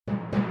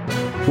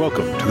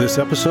Welcome to this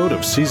episode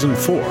of Season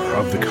 4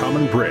 of The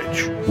Common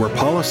Bridge, where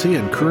policy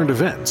and current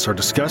events are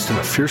discussed in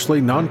a fiercely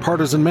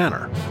nonpartisan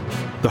manner.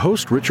 The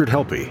host, Richard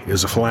Helppie,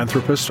 is a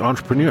philanthropist,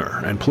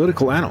 entrepreneur, and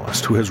political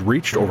analyst who has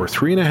reached over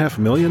 3.5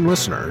 million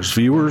listeners,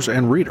 viewers,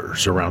 and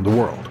readers around the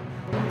world.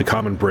 The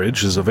Common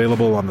Bridge is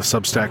available on the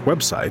Substack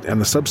website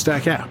and the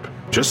Substack app.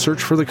 Just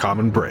search for The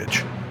Common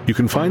Bridge. You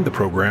can find the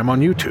program on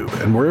YouTube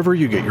and wherever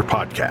you get your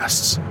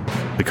podcasts.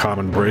 The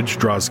Common Bridge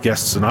draws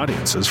guests and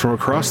audiences from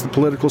across the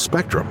political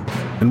spectrum,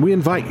 and we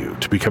invite you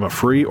to become a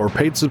free or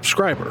paid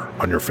subscriber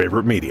on your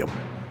favorite medium.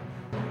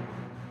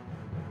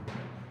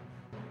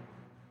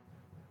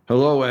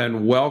 Hello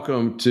and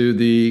welcome to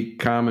the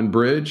Common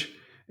Bridge,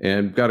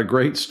 and got a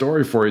great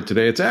story for you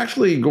today. It's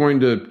actually going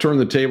to turn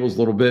the tables a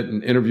little bit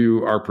and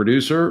interview our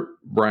producer,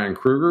 Brian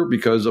Kruger,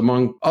 because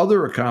among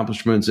other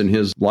accomplishments in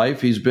his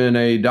life, he's been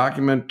a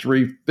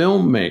documentary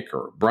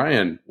filmmaker.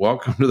 Brian,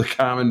 welcome to the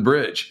Common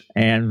Bridge.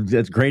 And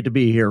it's great to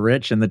be here,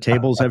 Rich, and the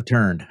tables have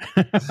turned.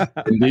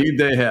 Indeed,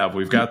 they have.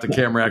 We've got the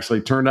camera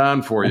actually turned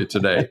on for you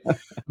today.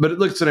 But it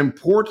looks an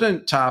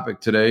important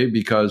topic today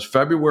because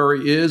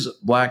February is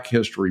Black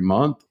History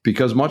Month,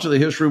 because much of the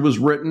history was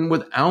written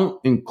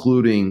without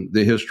including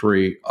the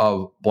history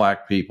of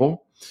Black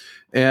people.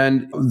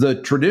 And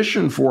the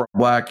tradition for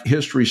Black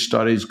history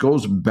studies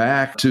goes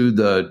back to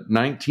the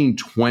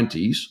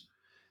 1920s,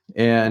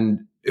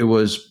 and it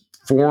was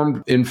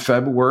formed in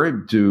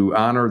February to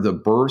honor the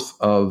birth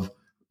of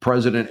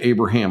President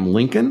Abraham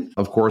Lincoln,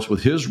 of course,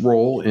 with his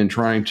role in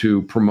trying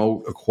to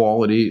promote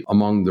equality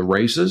among the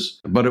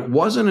races. But it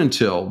wasn't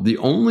until the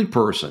only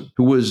person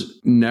who was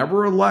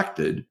never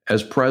elected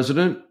as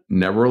president,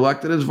 never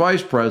elected as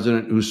vice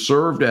president, who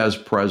served as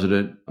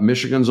president,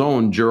 Michigan's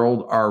own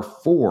Gerald R.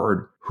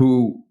 Ford,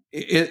 who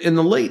in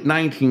the late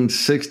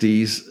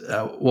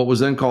 1960s, what was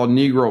then called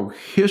Negro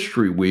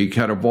History Week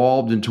had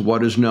evolved into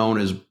what is known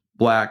as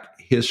Black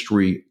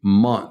History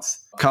Month.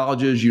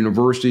 Colleges,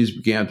 universities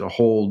began to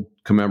hold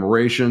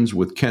commemorations,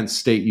 with Kent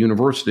State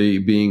University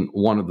being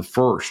one of the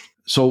first.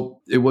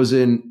 So it was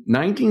in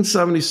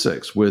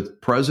 1976 with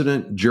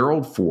President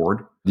Gerald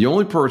Ford, the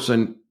only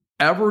person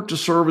ever to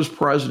serve as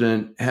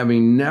president,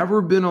 having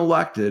never been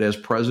elected as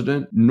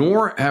president,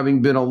 nor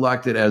having been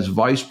elected as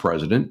vice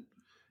president.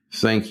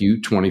 Thank you,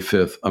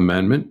 25th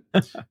Amendment.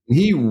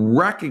 He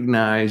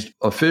recognized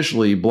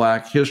officially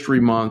Black History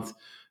Month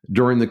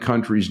during the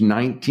country's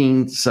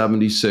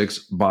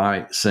 1976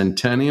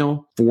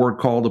 bicentennial. Ford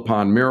called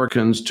upon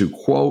Americans to,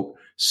 quote,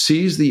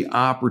 seize the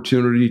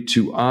opportunity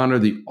to honor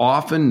the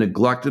often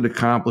neglected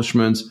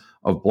accomplishments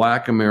of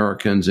Black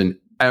Americans in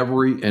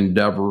every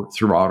endeavor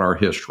throughout our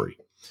history.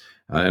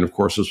 And of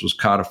course, this was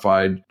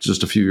codified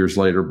just a few years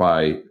later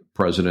by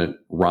President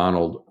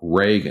Ronald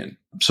Reagan.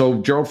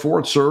 So Gerald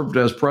Ford served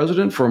as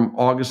president from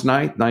August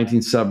 9th,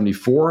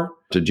 1974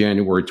 to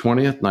January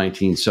 20th,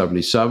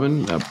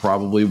 1977.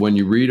 Probably when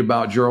you read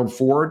about Gerald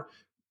Ford,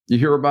 you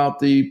hear about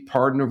the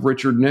pardon of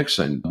Richard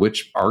Nixon,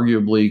 which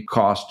arguably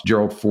cost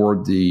Gerald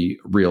Ford the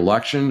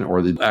re-election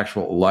or the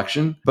actual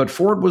election. But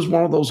Ford was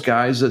one of those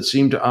guys that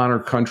seemed to honor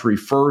country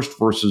first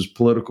versus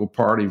political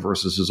party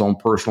versus his own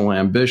personal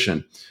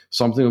ambition,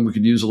 something that we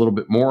could use a little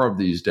bit more of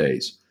these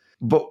days.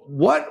 But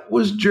what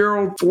was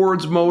Gerald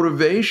Ford's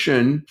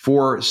motivation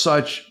for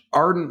such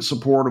ardent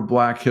support of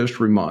Black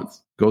History Month?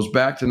 Goes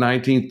back to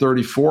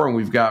 1934, and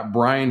we've got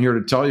Brian here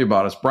to tell you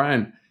about it.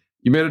 Brian,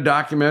 you made a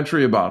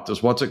documentary about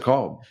this. What's it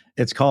called?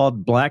 It's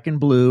called Black and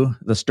Blue,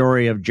 the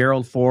story of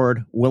Gerald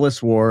Ford,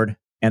 Willis Ward,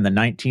 and the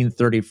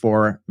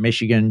 1934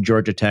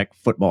 Michigan-Georgia Tech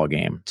football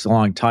game. It's a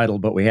long title,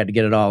 but we had to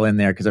get it all in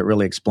there because it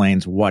really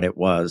explains what it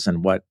was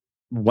and what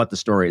the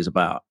story is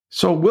about.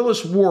 So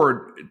Willis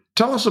Ward,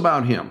 tell us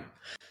about him.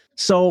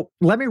 So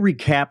let me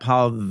recap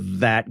how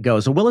that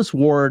goes. So Willis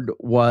Ward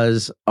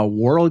was a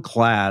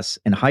world-class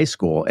in high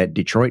school at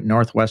Detroit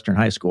Northwestern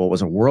High School,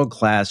 was a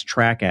world-class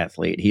track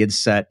athlete. He had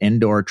set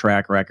indoor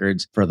track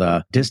records for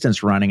the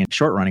distance running and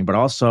short running, but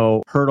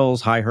also hurdles,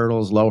 high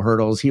hurdles, low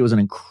hurdles. He was an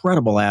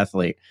incredible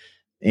athlete,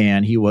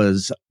 and he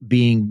was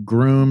being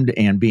groomed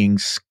and being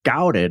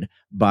scouted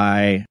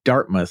by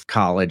Dartmouth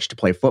College to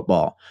play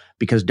football,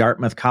 because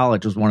Dartmouth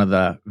College was one of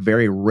the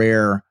very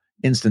rare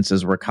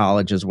instances where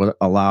colleges would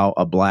allow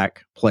a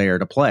Black player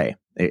to play.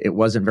 It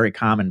wasn't very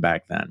common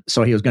back then.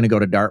 So he was going to go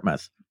to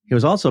Dartmouth. He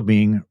was also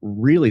being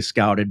really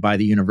scouted by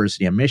the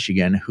University of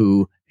Michigan,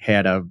 who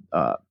had an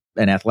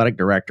athletic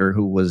director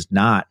who was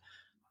not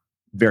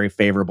very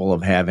favorable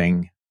of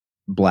having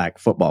Black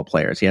football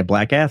players. He had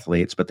Black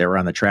athletes, but they were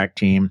on the track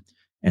team,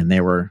 and they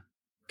were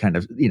kind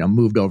of,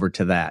 moved over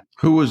to that.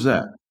 Who was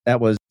that?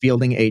 That was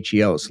Fielding H.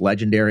 Yost,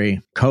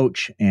 legendary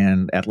coach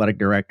and athletic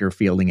director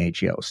Fielding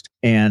H. Yost.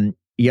 And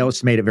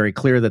Yost made it very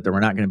clear that there were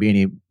not going to be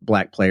any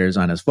Black players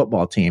on his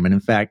football team. And in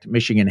fact,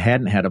 Michigan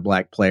hadn't had a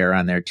Black player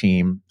on their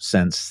team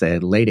since the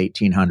late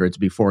 1800s,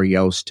 before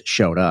Yost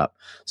showed up.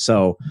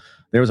 So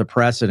there was a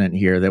precedent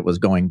here that was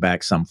going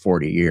back some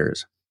 40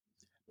 years.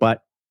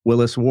 But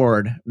Willis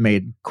Ward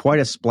made quite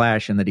a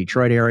splash in the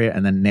Detroit area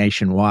and then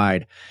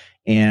nationwide.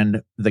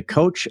 And the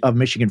coach of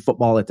Michigan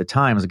football at the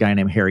time was a guy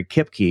named Harry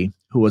Kipke,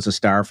 who was a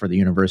star for the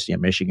University of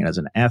Michigan as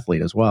an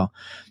athlete as well.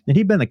 And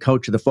he'd been the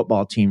coach of the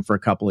football team for a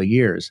couple of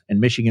years, and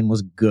Michigan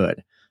was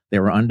good. They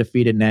were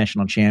undefeated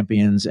national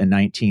champions in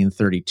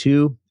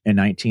 1932 and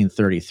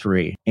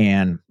 1933.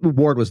 And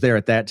Ward was there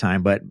at that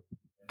time, but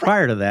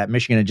prior to that,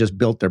 Michigan had just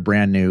built their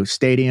brand new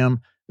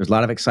stadium. There's a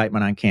lot of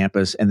excitement on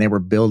campus, and they were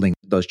building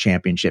those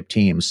championship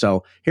teams.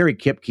 So Harry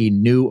Kipke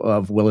knew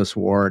of Willis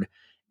Ward,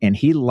 and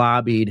he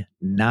lobbied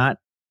not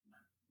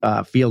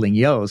Fielding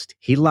Yost.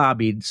 He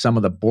lobbied some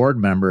of the board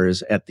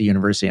members at the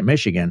University of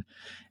Michigan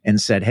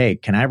and said, hey,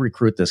 can I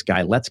recruit this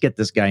guy? Let's get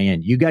this guy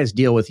in. You guys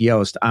deal with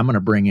Yost. I'm going to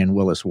bring in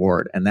Willis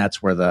Ward. And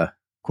that's where the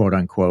quote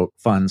unquote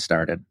fun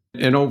started.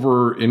 And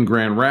over in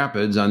Grand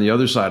Rapids, on the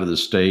other side of the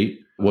state,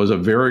 was a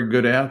very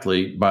good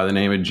athlete by the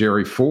name of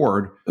Jerry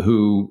Ford,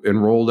 who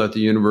enrolled at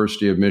the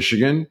University of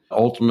Michigan,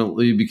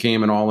 ultimately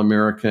became an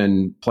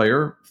All-American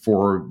player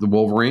for the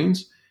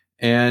Wolverines.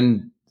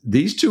 And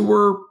these two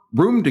were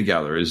roomed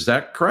together. Is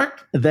that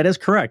correct? That is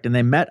correct. And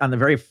they met on the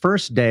very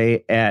first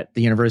day at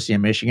the University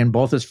of Michigan,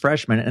 both as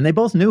freshmen, and they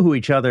both knew who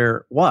each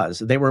other was.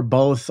 They were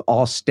both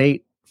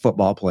all-state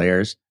football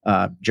players,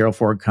 Gerald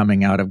Ford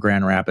coming out of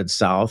Grand Rapids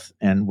South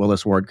and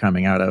Willis Ward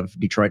coming out of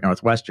Detroit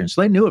Northwestern.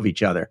 So they knew of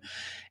each other.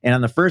 And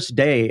on the first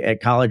day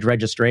at college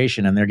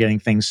registration, and they're getting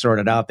things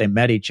sorted out, they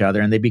met each other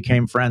and they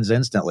became friends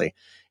instantly.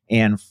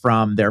 And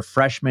from their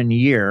freshman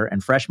year,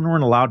 and freshmen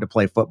weren't allowed to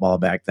play football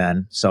back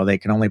then, so they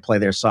can only play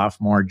their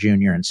sophomore,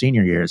 junior, and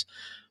senior years,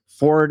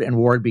 Ford and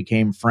Ward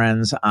became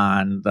friends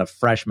on the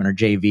freshman or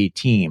JV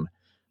team.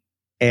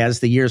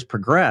 As the years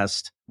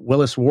progressed,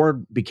 Willis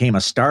Ward became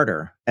a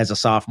starter as a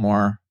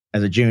sophomore,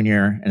 as a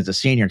junior, and as a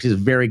senior, because he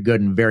was very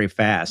good and very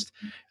fast.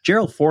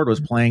 Gerald Ford was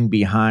playing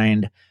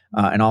behind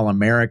an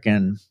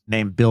All-American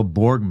named Bill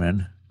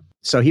Borgman.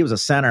 So he was a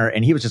center,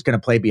 and he was just going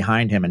to play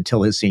behind him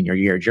until his senior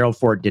year. Gerald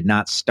Ford did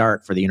not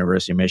start for the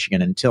University of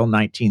Michigan until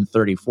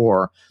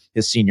 1934,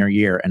 his senior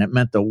year. And it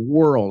meant the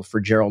world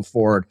for Gerald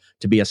Ford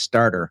to be a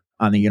starter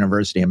on the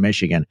University of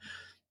Michigan.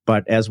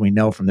 But as we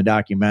know from the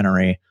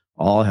documentary,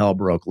 all hell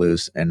broke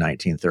loose in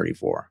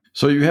 1934.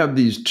 So you have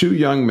these two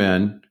young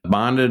men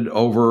bonded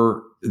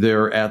over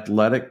their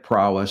athletic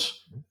prowess.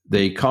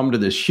 They come to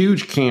this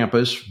huge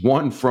campus,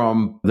 one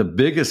from the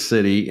biggest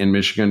city in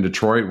Michigan,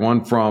 Detroit,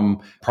 one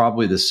from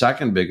probably the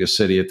second biggest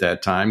city at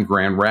that time,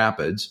 Grand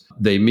Rapids.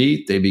 They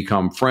meet, they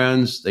become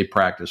friends, they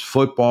practice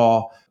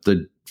football.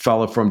 The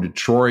fellow from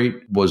Detroit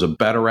was a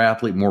better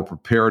athlete, more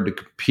prepared to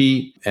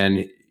compete,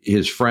 and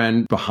his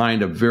friend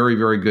behind a very,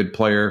 very good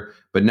player.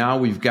 But now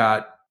we've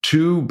got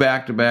two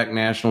back-to-back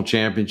national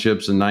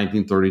championships in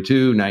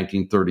 1932,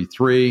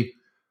 1933.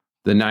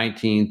 The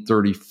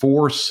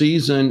 1934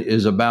 season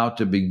is about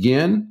to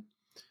begin,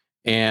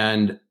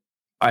 and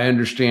I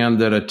understand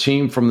that a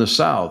team from the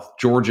South,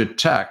 Georgia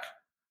Tech,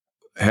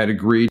 had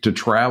agreed to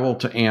travel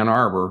to Ann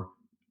Arbor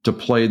to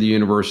play the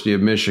University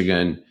of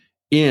Michigan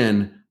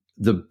in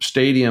the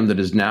stadium that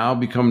has now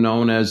become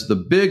known as the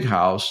Big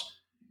House.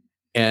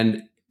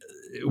 And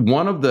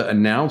one of the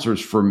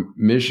announcers from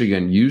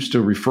Michigan used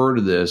to refer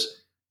to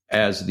this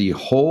as the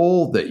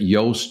hole that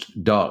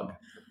Yost dug.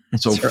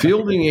 So right.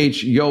 Fielding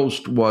H.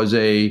 Yost was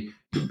a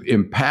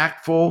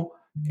impactful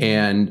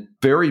and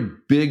very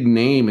big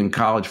name in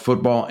college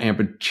football, and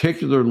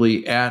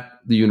particularly at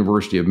the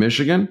University of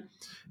Michigan.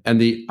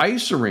 And the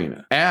ice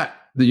arena at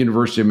the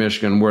University of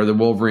Michigan, where the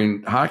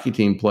Wolverine hockey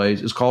team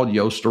plays, is called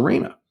Yost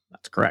Arena.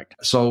 That's correct.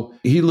 So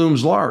he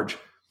looms large.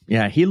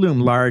 Yeah, he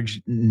loomed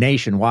large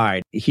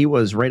nationwide. He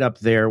was right up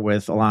there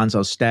with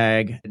Alonzo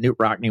Stagg. Newt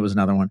Rockne was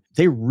another one.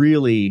 They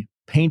really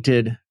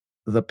painted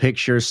the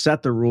picture,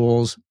 set the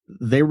rules.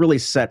 They really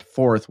set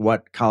forth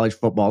what college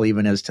football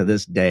even is to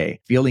this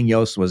day. Fielding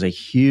Yost was a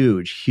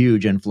huge,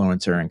 huge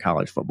influencer in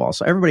college football.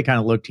 So everybody kind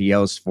of looked to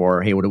Yost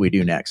for, hey, what do we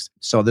do next?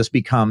 So this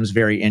becomes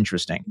very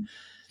interesting.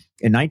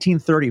 In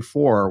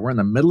 1934, we're in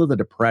the middle of the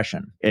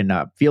Depression, and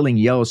Fielding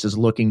Yost is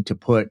looking to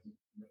put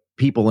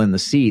people in the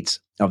seats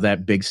of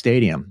that big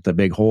stadium, the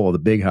big hole, the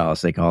Big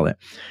House, they call it.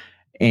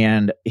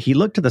 And he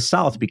looked to the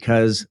South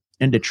because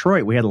in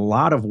Detroit, we had a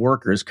lot of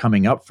workers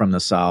coming up from the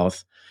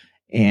South,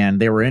 and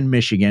they were in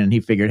Michigan, and he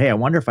figured, hey, I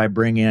wonder if I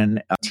bring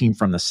in a team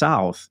from the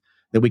South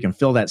that we can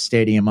fill that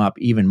stadium up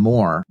even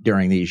more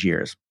during these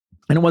years.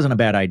 And it wasn't a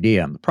bad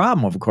idea. The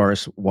problem, of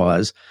course,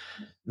 was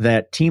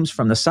that teams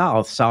from the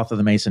South, south of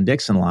the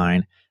Mason-Dixon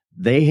line,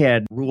 they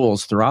had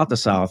rules throughout the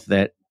South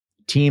that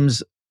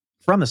teams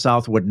from the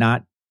South would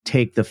not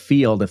take the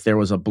field if there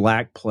was a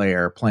black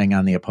player playing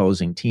on the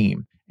opposing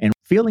team. And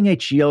Fielding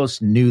H.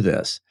 Yost knew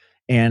this.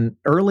 And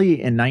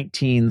early in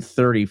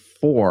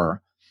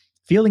 1934,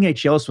 Fielding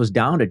H. Yost was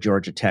down to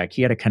Georgia Tech.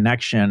 He had a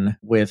connection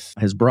with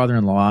his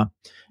brother-in-law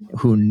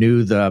who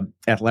knew the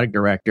athletic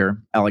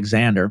director,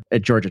 Alexander,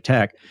 at Georgia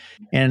Tech,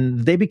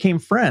 and they became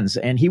friends.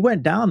 And he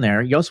went down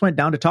there. Yost went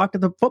down to talk to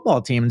the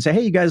football team and say,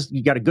 hey, you guys,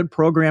 you got a good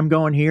program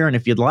going here, and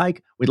if you'd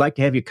like, we'd like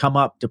to have you come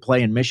up to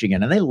play in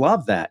Michigan. And they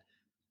loved that.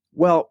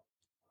 Well,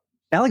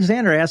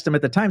 Alexander asked him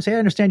at the time, say, I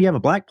understand you have a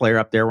black player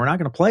up there. We're not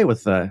going to play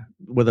with a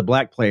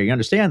black player. You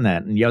understand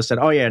that? And Yost said,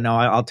 oh, yeah, no,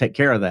 I'll take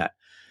care of that.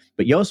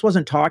 But Yost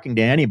wasn't talking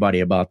to anybody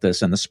about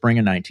this in the spring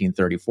of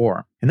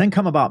 1934. And then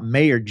come about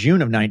May or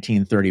June of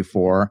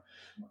 1934,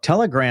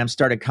 telegrams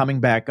started coming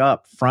back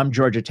up from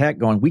Georgia Tech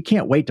going, we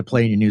can't wait to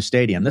play in your new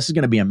stadium. This is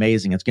going to be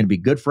amazing. It's going to be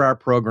good for our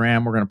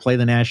program. We're going to play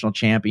the national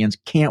champions.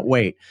 Can't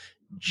wait.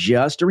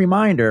 Just a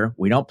reminder,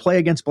 we don't play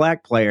against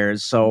black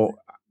players. So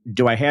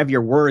do I have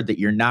your word that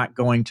you're not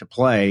going to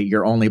play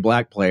your only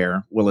black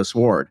player, Willis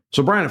Ward?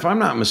 So, Brian, if I'm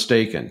not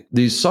mistaken,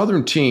 these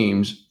Southern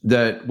teams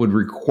that would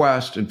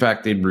request, in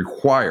fact, they'd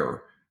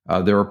require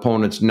their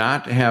opponents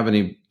not to have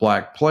any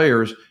black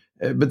players,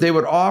 but they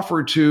would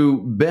offer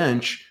to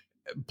bench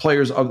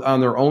players on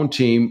their own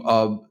team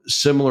of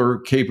similar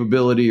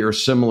capability or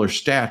similar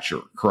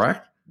stature,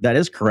 correct? That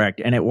is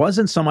correct. And it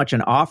wasn't so much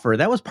an offer.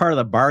 That was part of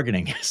the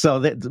bargaining.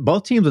 So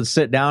both teams would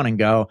sit down and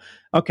go,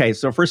 okay,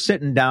 so if we're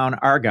sitting down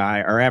our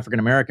guy, our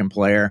African-American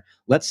player,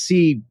 let's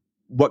see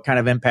what kind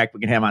of impact we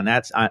can have on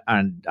that,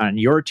 on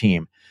your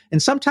team.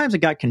 And sometimes it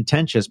got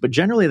contentious, but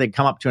generally they'd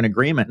come up to an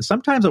agreement. And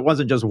sometimes it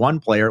wasn't just one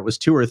player, it was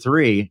two or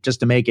three just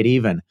to make it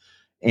even.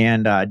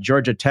 And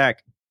Georgia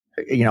Tech,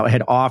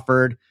 had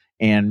offered,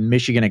 and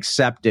Michigan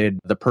accepted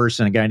the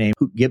person, a guy named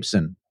Hoot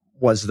Gibson,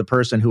 was the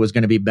person who was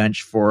going to be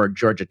benched for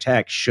Georgia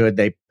Tech should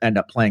they end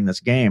up playing this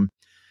game.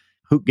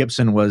 Hoot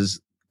Gibson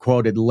was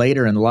quoted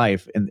later in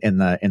life in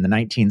the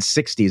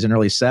 1960s and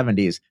early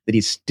 70s that he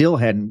still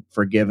hadn't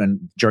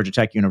forgiven Georgia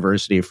Tech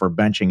University for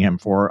benching him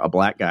for a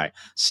black guy.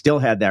 Still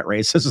had that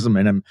racism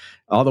in him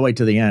all the way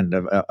to the end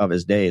of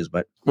his days.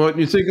 But well,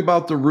 you think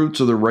about the roots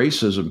of the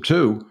racism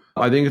too.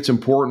 I think it's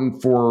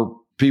important for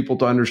people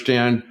to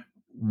understand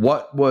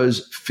what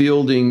was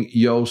Fielding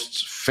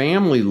Yost's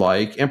family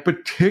like, and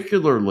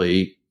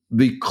particularly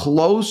the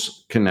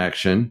close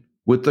connection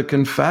with the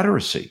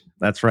Confederacy.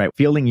 That's right.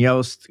 Fielding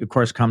Yost, of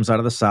course, comes out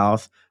of the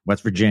South,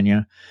 West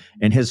Virginia,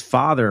 and his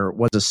father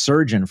was a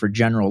surgeon for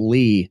General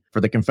Lee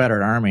for the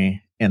Confederate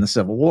Army in the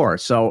Civil War.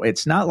 So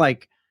it's not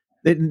like,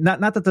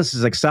 not that this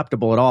is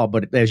acceptable at all,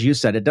 but as you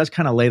said, it does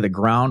kind of lay the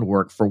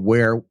groundwork for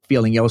where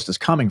Fielding Yost is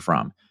coming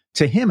from.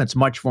 To him, it's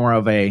much more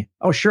of a,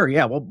 oh, sure,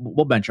 yeah,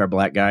 we'll bench our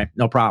black guy,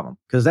 no problem,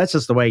 because that's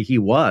just the way he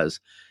was.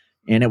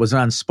 And it was an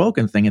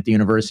unspoken thing at the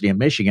University of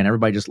Michigan.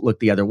 Everybody just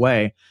looked the other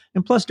way.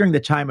 And plus, during the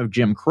time of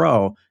Jim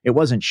Crow, it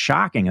wasn't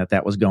shocking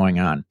that was going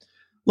on.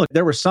 Look,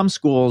 there were some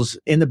schools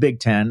in the Big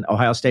Ten.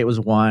 Ohio State was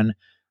one.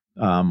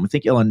 I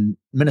think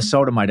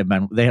Minnesota might have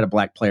been. They had a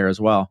black player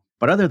as well.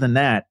 But other than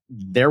that,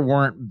 there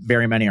weren't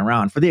very many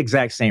around for the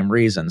exact same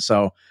reason.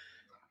 So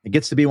it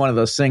gets to be one of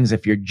those things,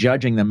 if you're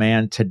judging the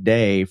man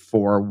today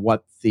for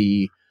what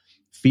the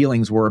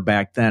feelings were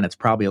back then, it's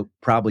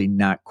probably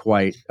not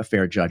quite a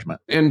fair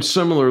judgment. And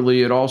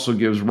similarly, it also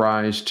gives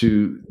rise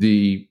to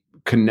the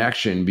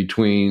connection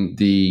between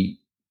the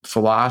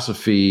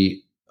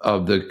philosophy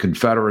of the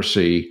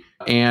Confederacy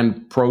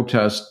and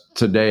protests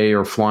today,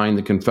 or flying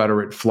the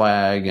Confederate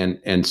flag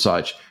and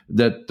such,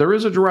 that there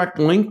is a direct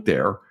link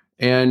there,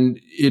 and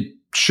it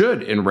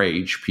should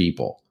enrage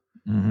people.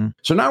 Mm-hmm.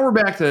 So now we're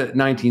back to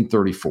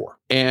 1934.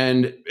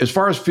 And as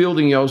far as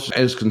Fielding Yost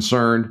is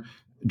concerned,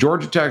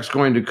 Georgia Tech's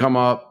going to come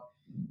up,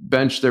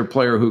 bench their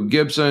player Hoot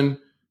Gibson.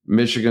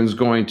 Michigan's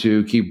going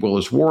to keep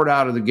Willis Ward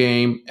out of the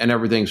game, and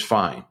everything's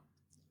fine.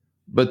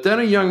 But then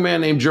a young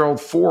man named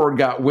Gerald Ford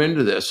got wind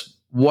of this.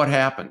 What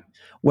happened?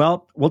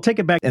 Well, we'll take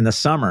it back in the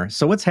summer.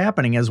 So what's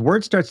happening is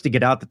word starts to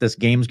get out that this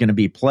game's going to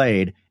be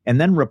played. And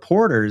then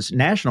reporters,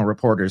 national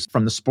reporters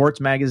from the sports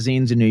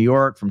magazines in New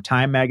York, from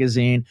Time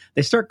Magazine,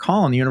 they start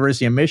calling the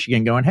University of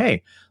Michigan going,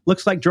 hey,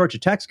 looks like Georgia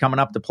Tech's coming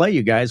up to play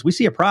you guys. We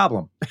see a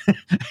problem.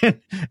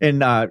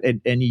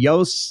 and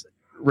Yost's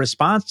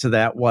response to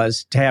that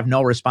was to have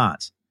no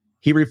response.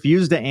 He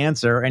refused to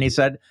answer, and he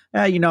said,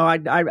 I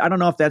don't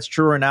know if that's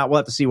true or not. We'll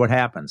have to see what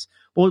happens.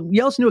 Well,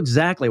 Yost knew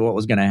exactly what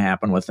was going to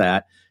happen with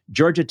that.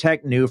 Georgia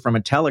Tech knew from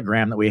a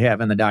telegram that we have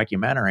in the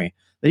documentary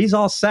that he's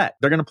all set.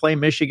 They're going to play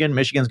Michigan.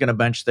 Michigan's going to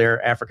bench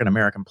their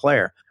African-American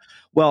player.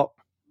 Well,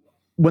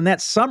 when in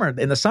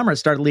the summer it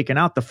started leaking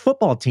out, the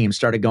football team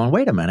started going,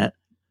 wait a minute.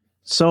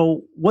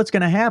 So what's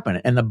going to happen?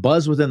 And the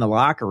buzz within the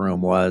locker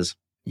room was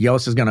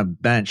Yost is going to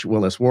bench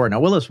Willis Ward. Now,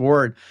 Willis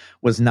Ward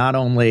was not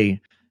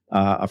only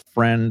a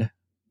friend,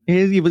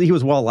 he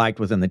was well-liked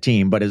within the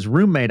team, but his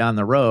roommate on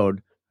the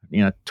road,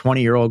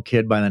 20-year-old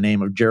kid by the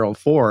name of Gerald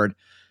Ford,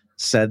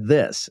 said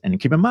this. And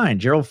keep in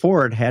mind, Gerald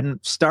Ford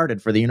hadn't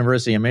started for the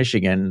University of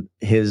Michigan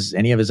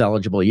any of his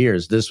eligible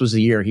years. This was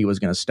the year he was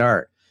going to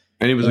start.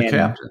 And he was a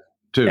captain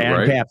too,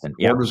 right? Captain.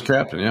 Ford was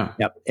captain, yeah.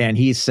 Yep. And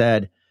he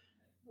said,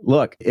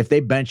 look, if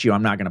they bench you,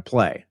 I'm not going to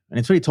play. And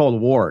it's what he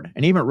told Ward.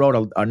 And he even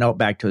wrote a note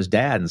back to his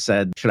dad and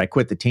said, should I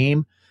quit the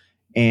team?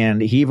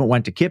 And he even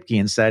went to Kipke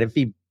and said,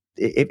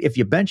 if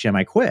you bench him,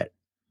 I quit.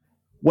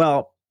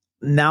 Well,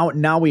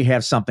 now we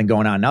have something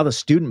going on. Now the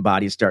student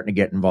body is starting to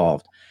get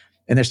involved.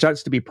 And there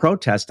starts to be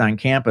protests on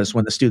campus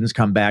when the students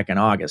come back in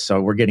August. So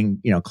we're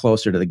getting,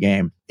 closer to the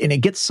game. And it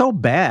gets so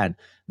bad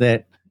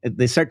that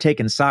they start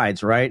taking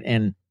sides, right?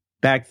 And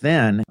back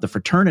then, the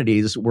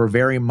fraternities were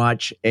very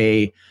much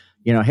hey,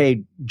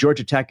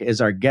 Georgia Tech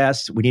is our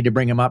guest. We need to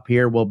bring him up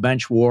here. We'll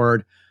bench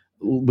Ward.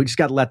 we just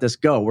got to let this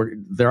go.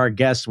 They're our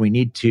guests. We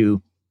need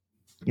to,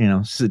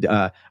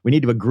 we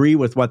need to agree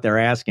with what they're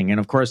asking. And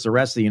of course, the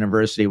rest of the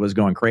university was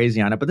going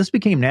crazy on it. But this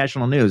became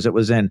national news. It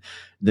was in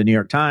the New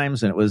York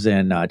Times and it was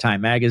in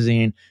Time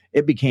Magazine.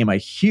 It became a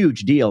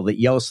huge deal that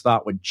Yost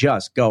thought would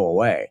just go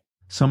away.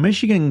 So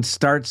Michigan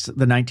starts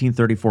the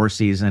 1934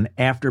 season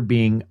after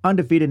being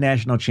undefeated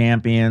national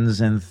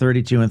champions in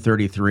 32 and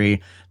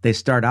 33. They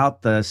start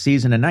out the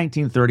season in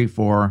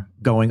 1934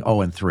 going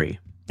 0-3.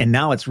 And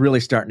now it's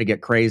really starting to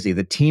get crazy.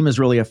 The team is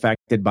really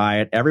affected by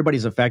it.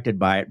 Everybody's affected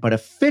by it. But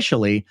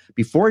officially,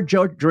 before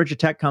Georgia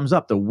Tech comes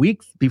up, the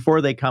week before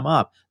they come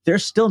up,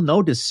 there's still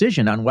no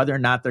decision on whether or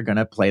not they're going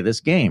to play this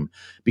game,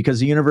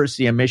 because the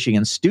University of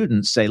Michigan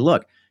students say,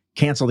 look,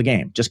 cancel the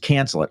game. Just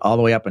cancel it all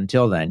the way up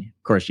until then.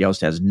 Of course,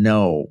 Yost has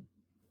no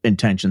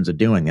intentions of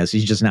doing this.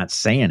 He's just not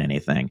saying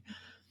anything.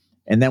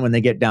 And then when they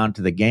get down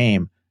to the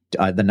game,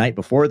 the night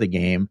before the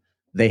game,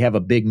 they have a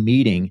big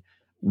meeting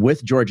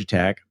with Georgia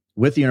Tech,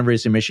 with the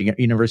University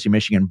of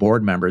Michigan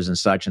board members and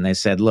such. And they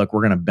said, look,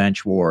 we're going to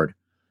bench Ward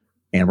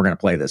and we're going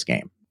to play this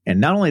game. And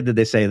not only did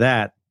they say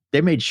that, they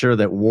made sure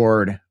that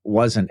Ward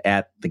wasn't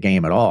at the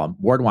game at all.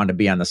 Ward wanted to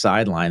be on the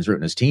sidelines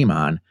rooting his team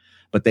on.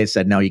 But they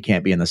said, no, you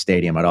can't be in the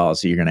stadium at all,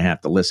 so you're going to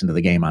have to listen to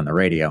the game on the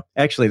radio.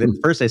 Actually,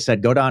 first they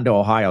said, go down to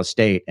Ohio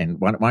State, and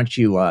why don't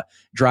you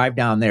drive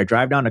down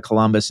to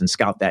Columbus and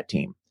scout that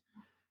team.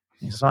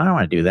 He said, I don't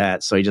want to do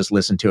that. So he just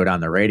listened to it on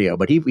the radio.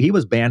 But he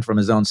was banned from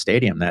his own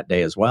stadium that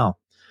day as well.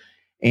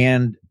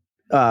 And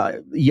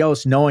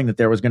Yost, knowing that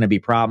there was going to be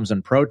problems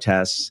and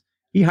protests,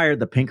 he hired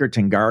the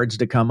Pinkerton Guards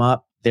to come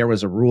up. There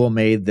was a rule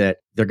made that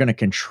they're going to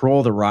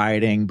control the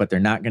rioting, but they're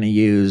not going to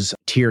use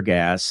tear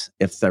gas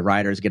if the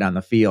rioters get on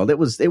the field. It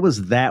was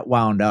that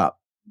wound up.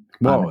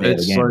 Well,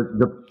 it's like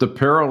the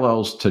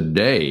parallels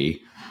today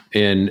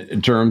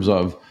in terms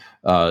of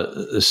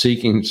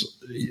seeking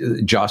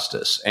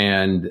justice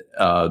and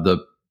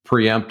the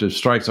preemptive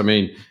strikes. I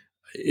mean,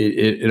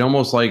 it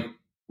almost like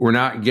we're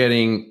not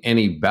getting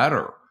any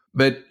better.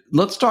 But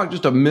let's talk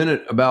just a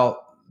minute about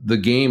the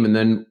game and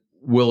then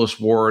Willis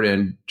Ward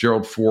and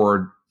Gerald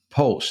Ford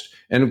post.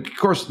 And of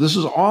course, this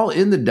is all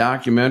in the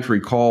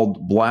documentary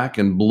called Black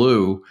and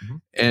Blue. Mm-hmm.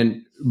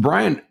 And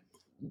Brian,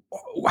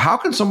 how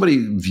can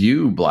somebody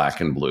view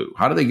Black and Blue?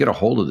 How do they get a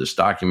hold of this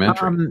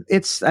documentary?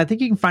 I think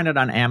you can find it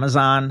on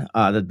Amazon,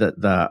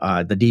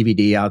 the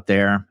DVD out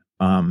there.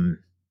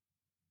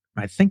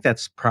 I think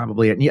that's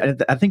probably it. Yeah,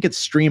 I think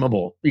it's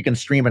streamable. You can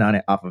stream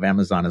it off of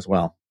Amazon as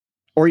well.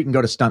 Or you can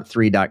go to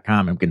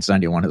stunt3.com and we can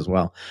send you one as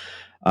well.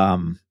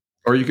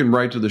 Or you can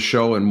write to the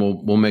show and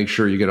we'll make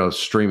sure you get a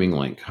streaming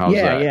link. How's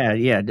that?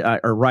 Yeah.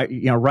 Or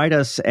write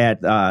us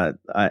at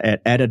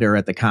editor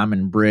at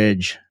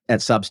theCommonBridge at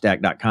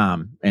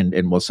substack.com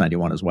and we'll send you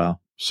one as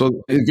well. So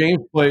the game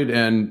played,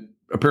 and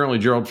apparently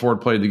Gerald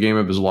Ford played the game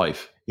of his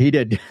life. He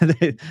did.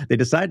 They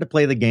decided to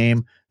play the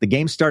game. The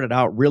game started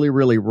out really,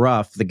 really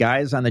rough. The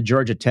guys on the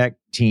Georgia Tech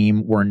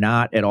team were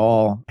not at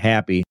all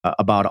happy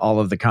about all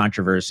of the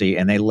controversy,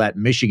 and they let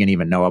Michigan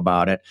even know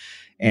about it.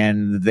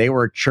 And they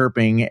were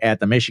chirping at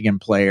the Michigan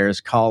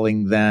players,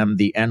 calling them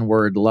the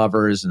N-word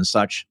lovers and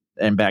such,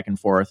 and back and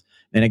forth.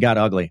 And it got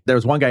ugly. There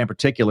was one guy in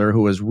particular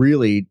who was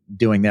really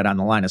doing that on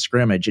the line of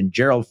scrimmage. And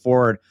Gerald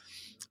Ford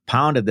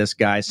pounded this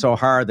guy so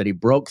hard that he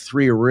broke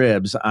 3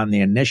 ribs on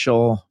the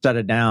initial set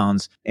of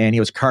downs, and he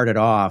was carted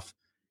off.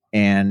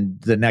 And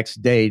the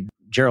next day,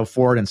 Gerald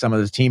Ford and some of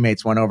his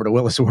teammates went over to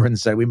Willis Ward and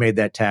said, we made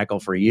that tackle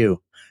for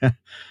you.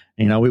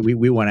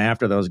 We went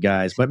after those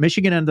guys. But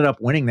Michigan ended up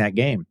winning that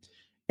game.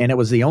 And it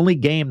was the only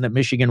game that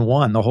Michigan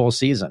won the whole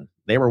season.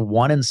 They were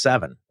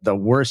 1-7, the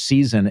worst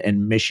season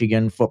in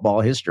Michigan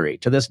football history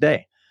to this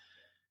day.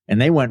 And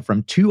they went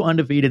from 2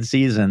 undefeated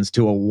seasons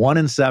to a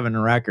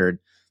 1-7 record.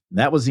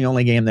 That was the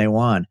only game they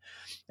won.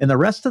 And the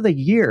rest of the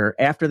year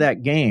after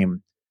that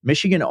game,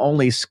 Michigan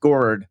only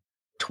scored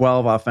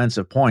 12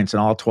 offensive points, and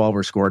all 12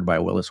 were scored by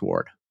Willis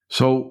Ward.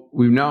 So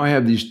we now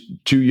have these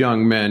 2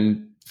 young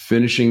men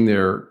finishing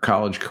their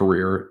college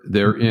career.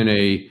 They're in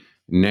a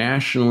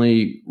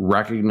nationally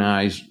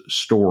recognized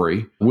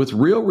story with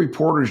real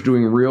reporters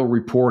doing real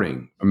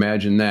reporting.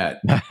 Imagine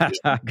that.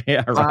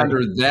 Yeah,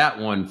 ponder that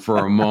one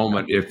for a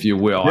moment, if you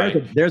will.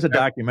 There's a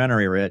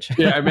documentary, Rich.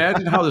 Yeah,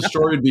 imagine how the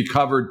story would be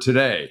covered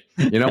today.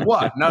 You know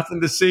what? Nothing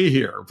to see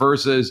here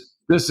versus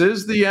this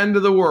is the end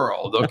of the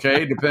world,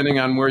 okay, depending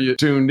on where you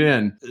tuned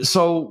in.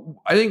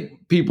 So I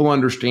think people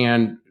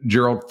understand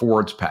Gerald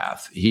Ford's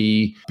path.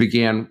 He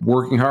began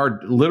working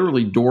hard,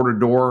 literally door to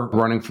door,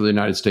 running for the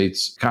United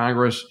States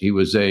Congress. He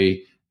was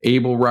a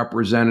able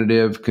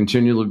representative,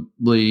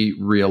 continually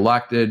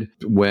reelected.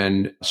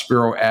 When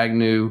Spiro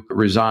Agnew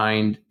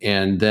resigned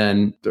and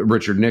then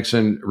Richard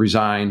Nixon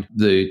resigned,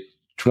 the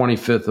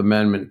 25th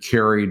Amendment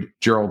carried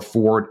Gerald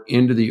Ford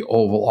into the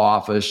Oval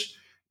Office.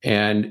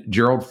 And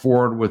Gerald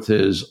Ford, with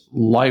his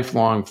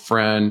lifelong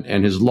friend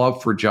and his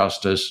love for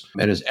justice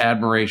and his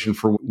admiration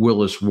for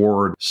Willis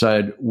Ward,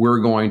 said, we're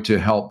going to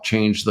help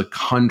change the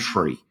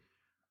country.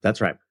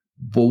 That's right.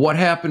 But what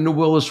happened to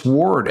Willis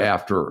Ward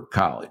after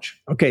college?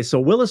 Okay,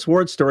 so Willis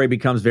Ward's story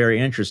becomes very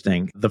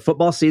interesting. The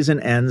football season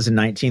ends in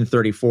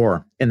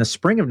 1934. In the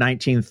spring of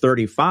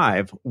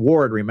 1935,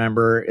 Ward,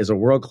 remember, is a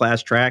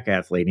world-class track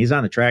athlete. He's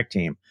on the track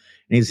team.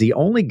 And he's the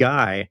only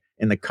guy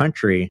in the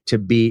country to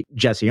beat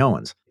Jesse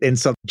Owens. And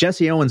so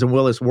Jesse Owens and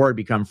Willis Ward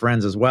become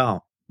friends as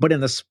well. But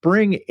in the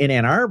spring in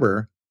Ann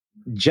Arbor,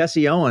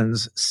 Jesse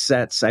Owens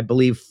sets, I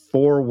believe,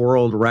 4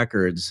 world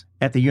records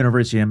at the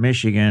University of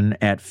Michigan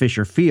at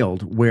Fisher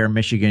Field, where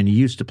Michigan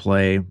used to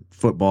play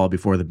football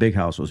before the big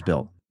house was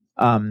built.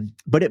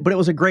 But it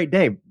was a great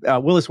day.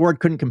 Willis Ward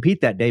couldn't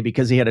compete that day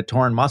because he had a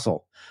torn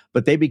muscle,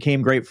 but they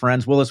became great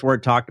friends. Willis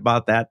Ward talked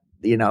about that,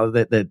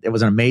 that it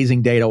was an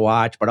amazing day to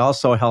watch, but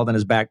also held in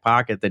his back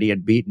pocket that he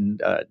had beaten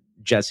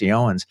Jesse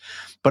Owens.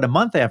 But a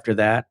month after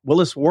that,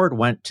 Willis Ward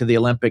went to the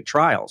Olympic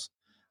trials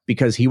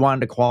because he wanted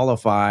to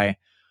qualify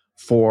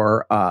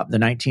for the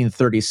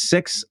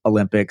 1936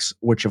 Olympics,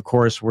 which of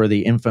course were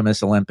the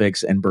infamous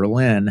Olympics in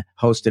Berlin,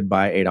 hosted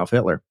by Adolf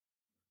Hitler.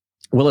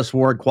 Willis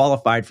Ward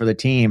qualified for the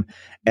team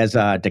as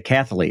a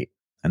decathlete,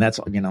 and that's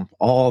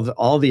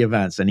all the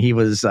events. And he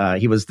was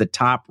the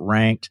top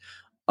ranked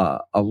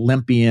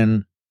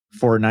Olympian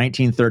for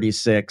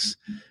 1936,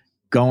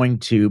 going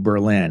to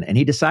Berlin, and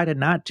he decided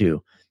not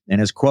to. And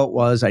his quote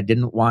was, "I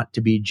didn't want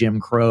to be Jim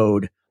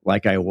Crowed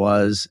like I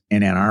was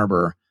in Ann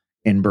Arbor."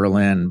 In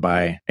Berlin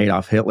by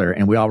Adolf Hitler.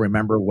 And we all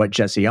remember what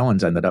Jesse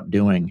Owens ended up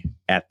doing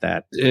at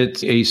that.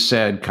 It's a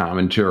sad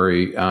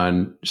commentary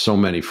on so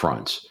many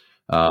fronts.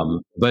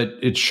 But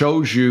it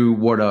shows you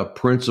what a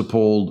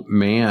principled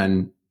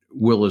man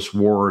Willis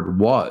Ward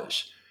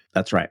was.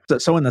 That's right.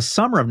 So in the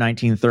summer of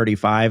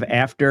 1935,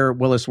 after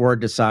Willis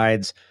Ward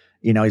decides,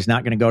 he's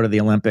not going to go to the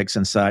Olympics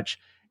and such,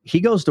 he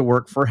goes to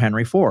work for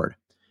Henry Ford.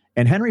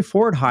 And Henry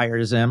Ford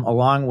hires him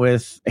along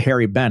with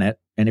Harry Bennett.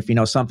 And if you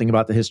know something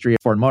about the history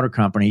of Ford Motor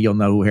Company, you'll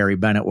know who Harry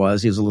Bennett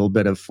was. He was a little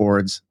bit of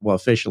Ford's,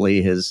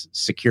 officially his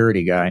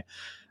security guy.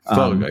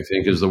 Thug, I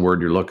think, is the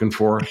word you're looking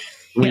for.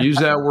 We use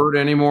that word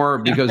anymore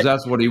because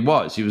that's what he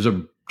was. He was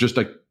just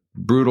a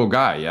brutal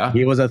guy, yeah?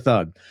 He was a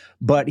thug.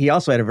 But he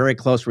also had a very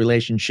close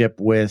relationship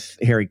with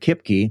Harry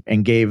Kipke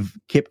and gave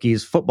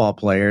Kipke's football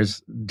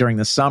players during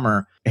the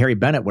summer. Harry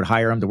Bennett would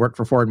hire him to work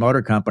for Ford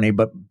Motor Company.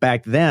 But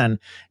back then,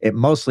 it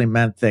mostly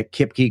meant that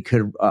Kipke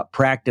could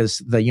practice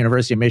the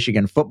University of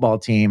Michigan football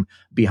team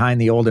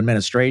behind the old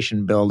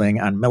administration building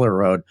on Miller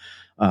Road.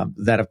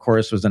 That, of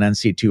course, was an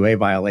NC2A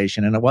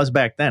violation. And it was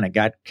back then. It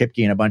got Kipke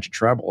in a bunch of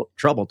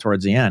trouble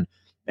towards the end.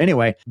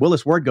 Anyway,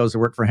 Willis Ward goes to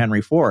work for Henry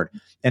Ford.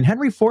 And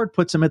Henry Ford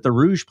puts him at the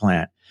Rouge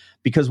plant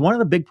because one of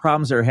the big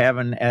problems they're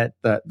having at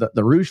the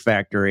Rouge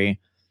factory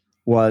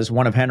was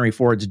one of Henry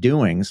Ford's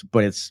doings,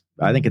 but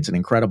I think it's an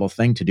incredible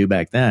thing to do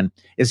back then,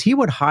 is he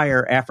would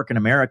hire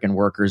African-American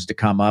workers to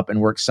come up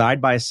and work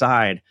side by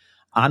side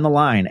on the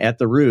line at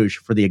the Rouge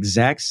for the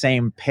exact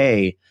same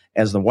pay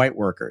as the white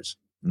workers.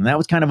 And that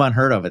was kind of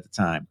unheard of at the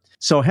time.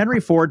 So Henry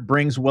Ford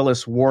brings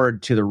Willis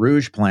Ward to the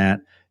Rouge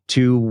plant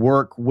to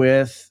work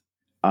with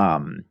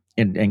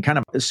in kind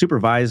of a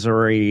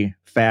supervisory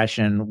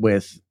fashion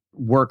with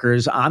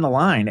workers on the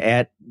line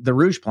at the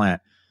Rouge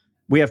plant.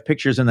 We have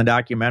pictures in the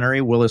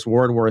documentary. Willis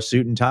Ward wore a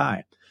suit and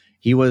tie.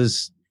 He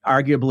was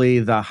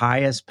arguably the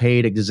highest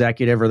paid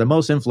executive or the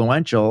most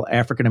influential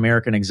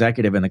African-American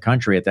executive in the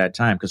country at that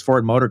time, because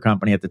Ford Motor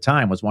Company at the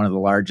time was one of the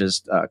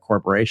largest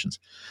corporations.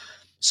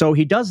 So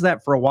he does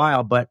that for a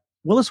while, but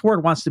Willis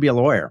Ward wants to be a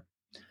lawyer.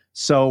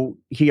 So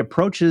he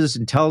approaches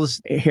and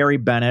tells Harry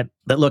Bennett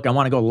that, look, I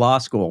want to go to law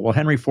school. Well,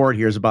 Henry Ford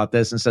hears about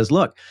this and says,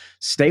 look,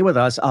 stay with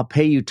us. I'll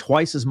pay you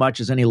twice as much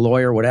as any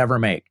lawyer would ever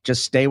make.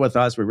 Just stay with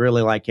us. We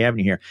really like having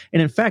you here.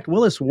 And in fact,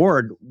 Willis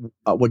Ward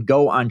would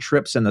go on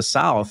trips in the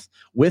South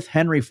with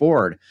Henry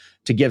Ford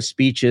to give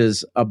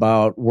speeches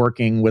about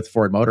working with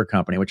Ford Motor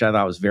Company, which I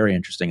thought was very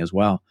interesting as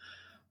well.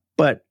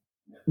 But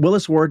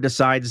Willis Ward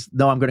decides,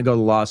 no, I'm going to go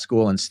to law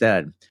school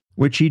instead,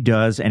 which he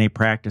does, and he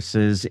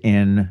practices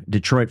in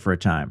Detroit for a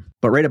time.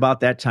 But right about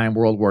that time,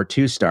 World War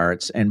II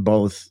starts, and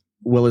both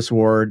Willis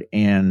Ward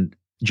and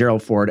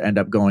Gerald Ford end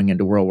up going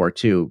into World War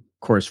II. Of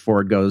course,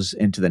 Ford goes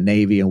into the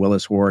Navy, and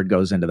Willis Ward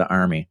goes into the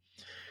Army.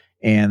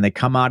 And they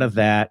come out of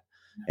that.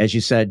 As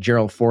you said,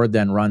 Gerald Ford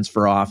then runs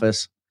for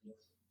office,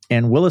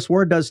 and Willis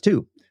Ward does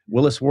too.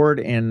 Willis Ward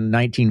in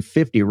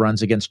 1950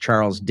 runs against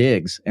Charles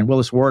Diggs, and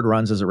Willis Ward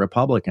runs as a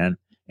Republican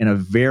in a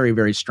very,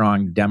 very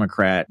strong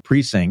Democrat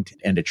precinct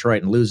in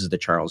Detroit and loses to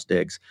Charles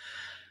Diggs.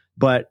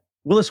 But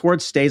Willis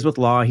Ward stays with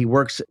law. He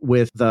works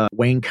with the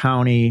Wayne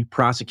County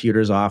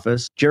prosecutor's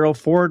office. Gerald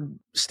Ford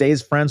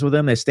stays friends with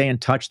him. They stay in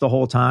touch the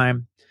whole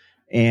time.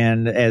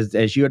 And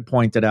as you had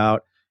pointed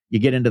out, you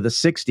get into the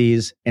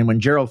 60s, and when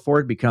Gerald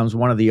Ford becomes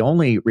one of the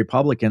only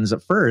Republicans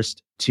at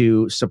first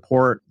to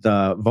support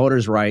the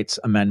voters' rights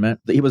amendment,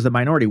 he was the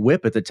minority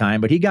whip at the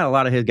time, but he got a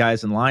lot of his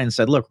guys in line and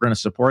said, look, we're going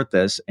to support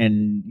this.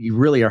 And you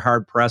really are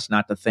hard-pressed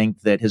not to think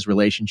that his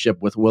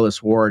relationship with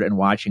Willis Ward and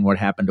watching what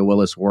happened to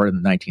Willis Ward in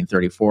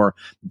 1934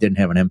 didn't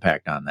have an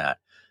impact on that.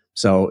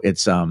 So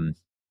it's,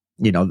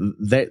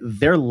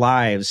 their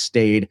lives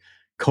stayed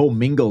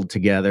commingled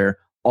together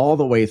all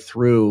the way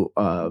through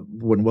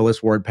when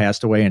Willis Ward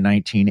passed away in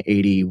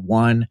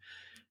 1981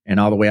 and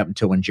all the way up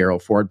until when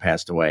Gerald Ford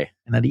passed away.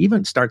 And that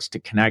even starts to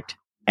connect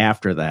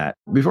after that.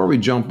 Before we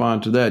jump on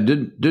to that,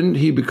 didn't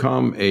he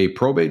become a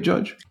probate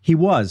judge? He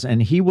was,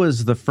 and he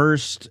was the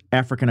first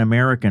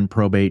African-American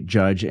probate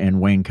judge in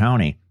Wayne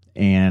County.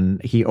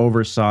 And he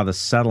oversaw the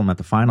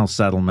final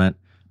settlement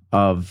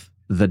of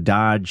the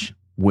Dodge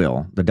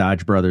will, the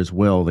Dodge brothers'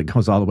 will that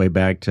goes all the way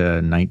back to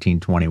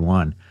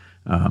 1921.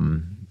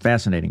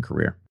 Fascinating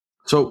career.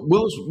 So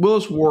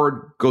Willis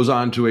Ward goes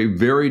on to a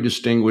very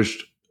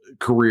distinguished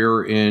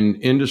career in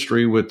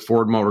industry with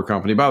Ford Motor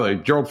Company. By the way,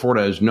 Gerald Ford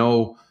has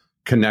no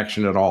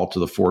connection at all to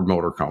the Ford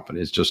Motor Company.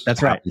 It's just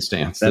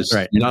happenstance. That's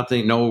right.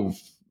 Nothing, no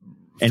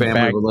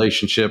family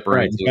relationship or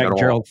anything at all.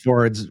 Gerald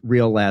Ford's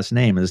real last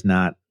name is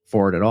not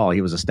Ford at all.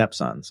 He was a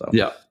stepson. So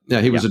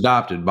he was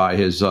adopted by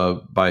his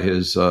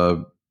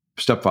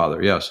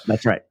stepfather. Yes,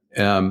 that's right.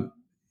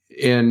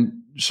 And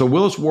so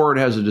Willis Ward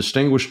has a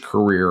distinguished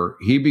career.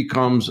 He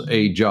becomes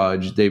a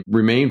judge. They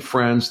remain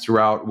friends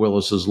throughout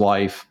Willis's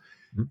life.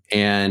 Mm-hmm.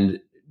 And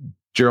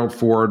Gerald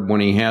Ford,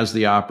 when he has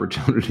the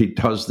opportunity,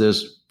 does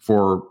this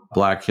for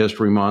Black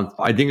History Month.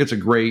 I think it's a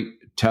great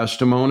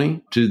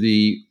testimony to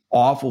the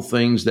awful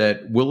things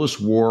that Willis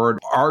Ward,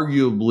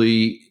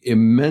 arguably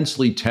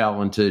immensely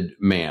talented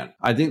man.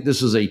 I think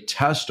this is a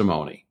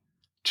testimony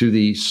to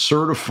the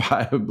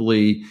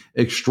certifiably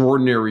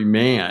extraordinary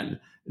man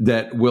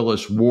that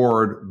Willis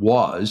Ward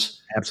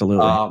was.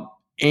 Absolutely.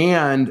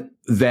 And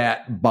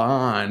that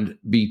bond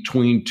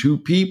between two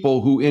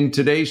people who, in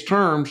today's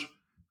terms,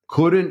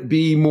 couldn't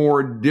be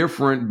more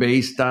different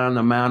based on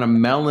the amount of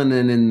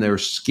melanin in their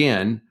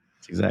skin.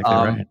 That's exactly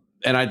right.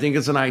 And I think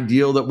it's an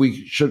ideal that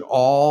we should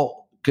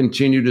all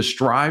continue to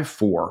strive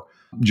for.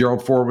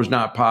 Gerald Ford was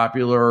not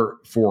popular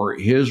for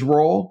his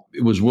role.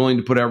 He was willing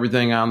to put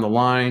everything on the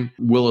line.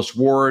 Willis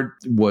Ward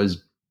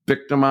was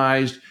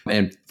victimized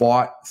and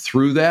fought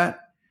through that.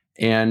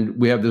 And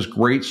we have this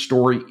great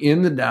story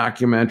in the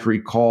documentary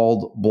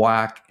called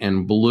Black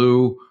and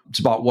Blue. It's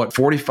about,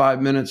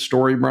 45-minute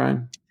story,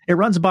 Brian? It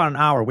runs about an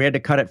hour. We had to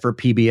cut it for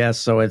PBS,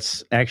 so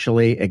it's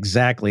actually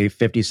exactly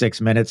 56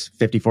 minutes,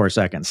 54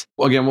 seconds.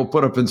 Well, again, we'll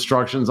put up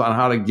instructions on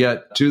how to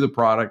get to the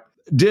product.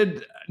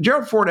 Did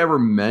Gerald Ford ever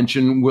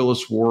mention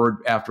Willis Ward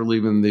after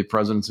leaving the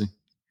presidency?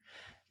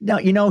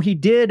 No, he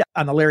did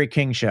on the Larry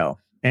King show.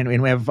 And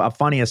we have a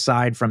funny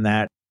aside from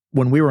that.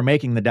 When we were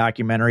making the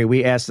documentary,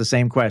 we asked the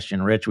same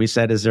question, Rich. We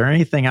said, is there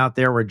anything out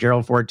there where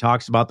Gerald Ford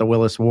talks about the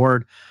Willis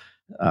Ward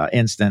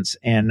instance?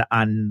 And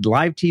on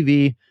live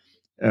TV,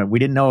 we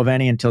didn't know of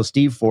any until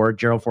Steve Ford,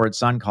 Gerald Ford's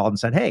son, called and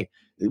said, hey,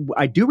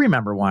 I do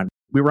remember one.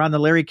 We were on the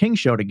Larry King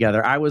show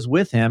together. I was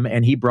with him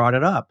and he brought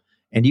it up.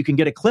 And you can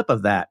get a clip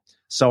of that.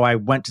 So I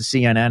went to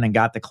CNN and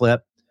got the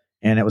clip.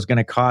 And it was going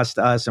to cost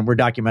us, and we're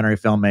documentary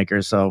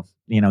filmmakers, so,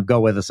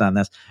 go with us on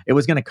this. It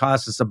was going to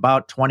cost us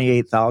about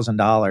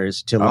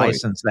 $28,000 to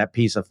license that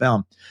piece of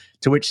film,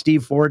 to which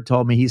Steve Ford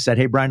told me, he said,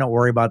 hey, Brian, don't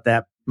worry about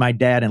that. My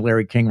dad and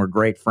Larry King were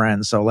great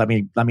friends, so let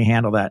me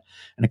handle that.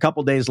 And a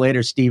couple days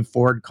later, Steve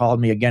Ford called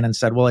me again and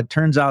said, well, it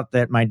turns out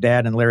that my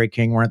dad and Larry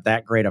King weren't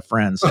that great of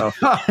friends. So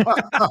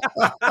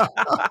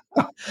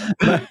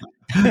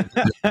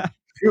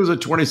It was a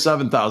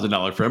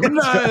 $27,000 for him.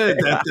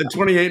 No,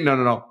 28.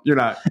 No. You're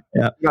not.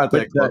 Yeah. You're not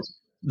that close.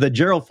 The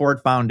Gerald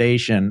Ford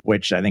Foundation,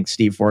 which I think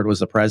Steve Ford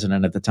was the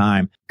president at the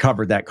time,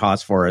 covered that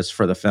cost for us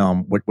for the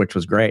film, which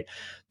was great.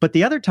 But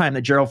the other time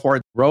that Gerald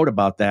Ford wrote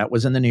about that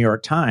was in the New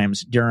York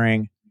Times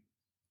during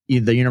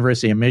the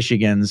University of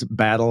Michigan's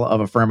Battle of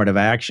Affirmative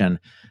Action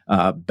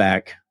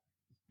back,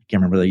 I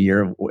can't remember the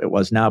year it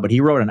was now, but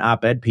he wrote an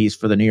op-ed piece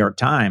for the New York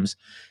Times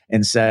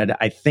and said,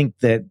 I think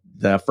that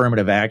the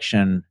affirmative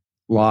action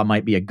law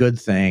might be a good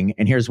thing,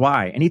 and here's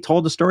why. And he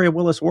told the story of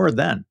Willis Ward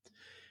then.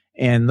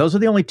 And those are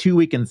the only two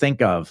we can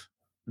think of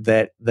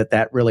that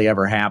really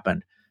ever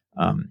happened.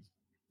 And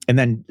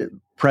then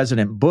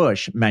President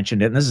Bush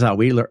mentioned it, and this is how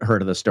we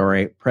heard of the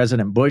story.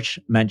 President Bush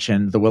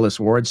mentioned the Willis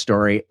Ward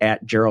story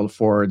at Gerald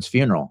Ford's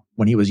funeral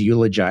when he was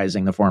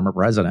eulogizing the former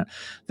president.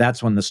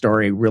 That's when the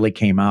story really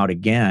came out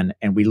again,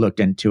 and we looked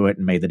into it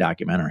and made the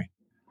documentary.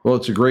 Well,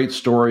 it's a great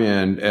story,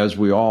 and as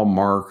we all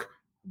mark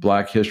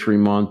Black History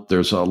Month,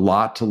 there's a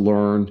lot to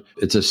learn.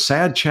 It's a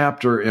sad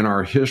chapter in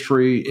our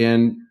history,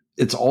 and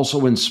it's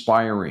also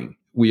inspiring.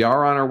 We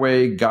are on our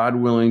way, God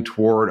willing,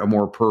 toward a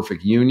more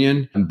perfect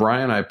union. And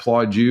Brian, I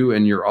applaud you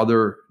and your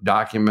other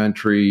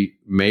documentary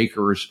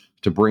makers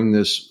to bring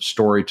this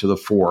story to the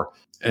fore.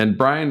 And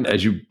Brian,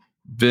 as you've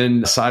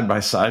been side by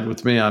side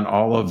with me on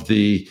all of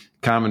the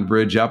Common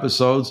Bridge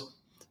episodes,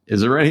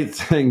 is there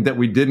anything that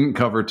we didn't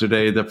cover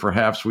today that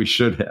perhaps we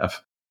should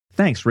have?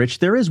 Thanks, Rich.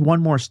 There is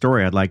one more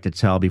story I'd like to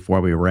tell before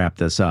we wrap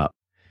this up.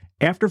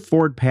 After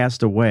Ford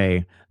passed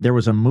away, there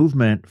was a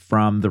movement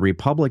from the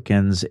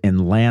Republicans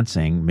in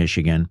Lansing,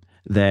 Michigan,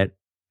 that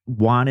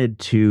wanted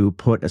to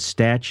put a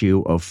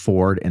statue of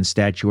Ford in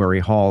Statuary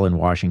Hall in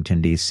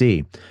Washington,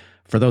 D.C.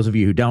 For those of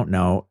you who don't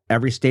know,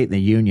 every state in the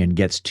Union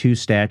gets two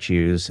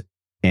statues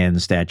in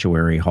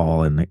Statuary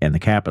Hall in the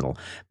Capitol.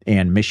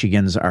 And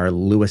Michigan's are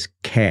Lewis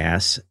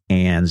Cass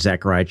and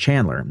Zachariah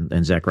Chandler.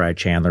 And Zachariah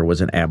Chandler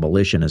was an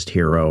abolitionist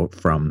hero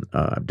from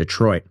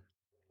Detroit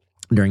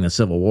during the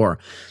Civil War.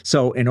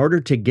 So in order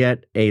to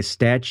get a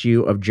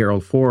statue of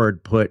Gerald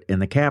Ford put in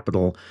the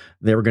Capitol,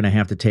 they were going to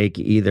have to take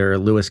either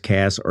Lewis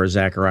Cass or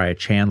Zachariah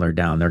Chandler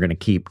down. They're going to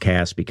keep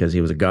Cass because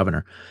he was a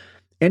governor.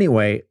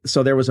 Anyway,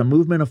 so there was a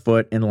movement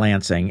afoot in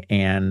Lansing,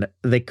 and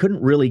they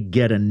couldn't really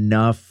get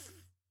enough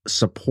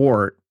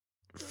support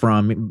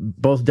from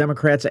both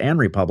Democrats and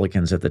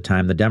Republicans at the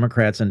time. The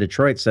Democrats in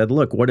Detroit said,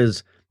 look, what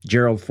has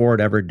Gerald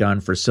Ford ever done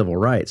for civil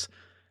rights?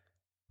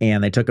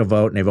 And they took a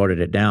vote and they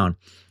voted it down.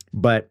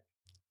 But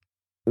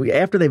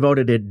after they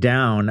voted it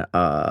down,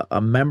 after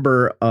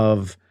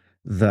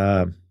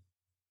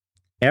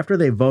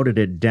they voted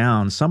it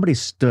down, somebody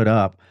stood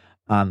up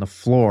on the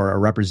floor, a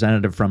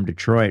representative from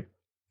Detroit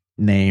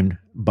named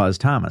Buzz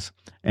Thomas.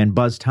 And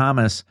Buzz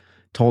Thomas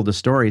told the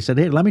story. He said,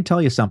 hey, let me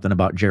tell you something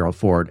about Gerald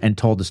Ford, and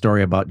told the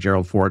story about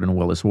Gerald Ford and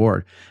Willis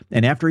Ward.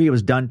 And after he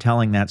was done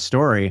telling that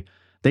story,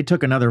 they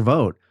took another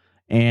vote,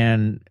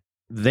 and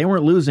they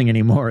weren't losing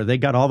anymore. They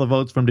got all the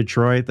votes from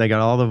Detroit. They got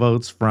all the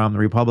votes from the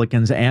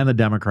Republicans and the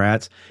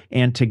Democrats.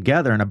 And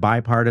together, in a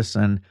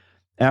bipartisan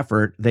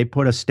effort, they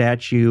put a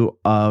statue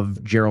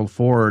of Gerald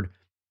Ford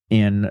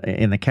in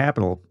the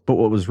Capitol. But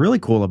what was really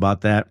cool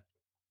about that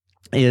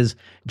is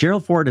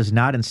Gerald Ford is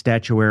not in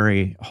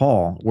Statuary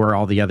Hall where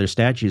all the other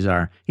statues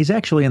are. He's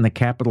actually in the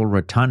Capitol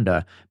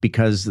Rotunda,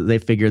 because they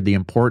figured the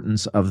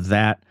importance of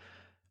that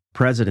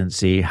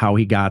presidency, how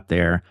he got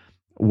there,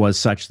 was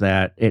such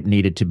that it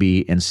needed to be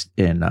in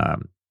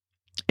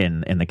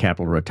the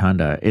Capitol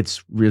Rotunda.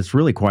 It's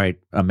really quite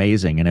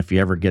amazing, and if you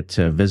ever get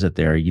to visit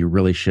there, you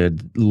really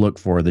should look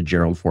for the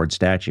Gerald Ford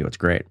statue. It's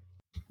great.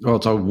 Well,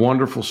 it's a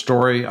wonderful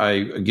story. I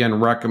again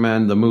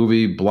recommend the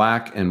movie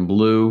Black and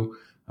Blue.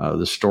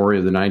 The story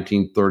of the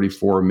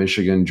 1934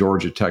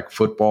 Michigan-Georgia Tech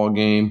football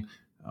game,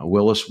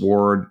 Willis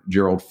Ward,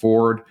 Gerald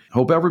Ford.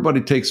 Hope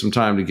everybody takes some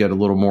time to get a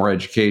little more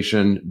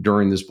education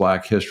during this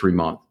Black History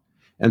Month.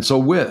 And so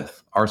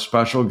with our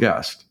special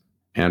guest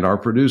and our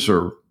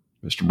producer,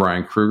 Mr.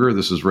 Brian Kruger,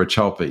 this is Rich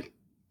Helppie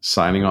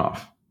signing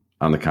off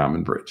on The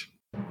Common Bridge.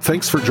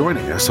 Thanks for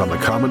joining us on The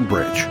Common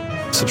Bridge.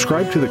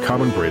 Subscribe to The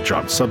Common Bridge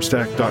on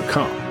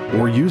Substack.com.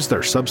 or use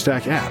their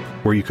Substack app,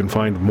 where you can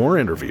find more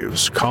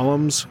interviews,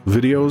 columns,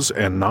 videos,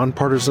 and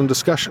nonpartisan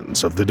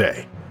discussions of the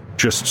day.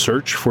 Just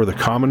search for The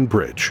Common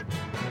Bridge.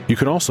 You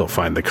can also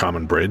find The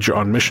Common Bridge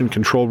on Mission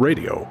Control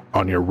Radio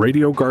on your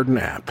Radio Garden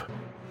app.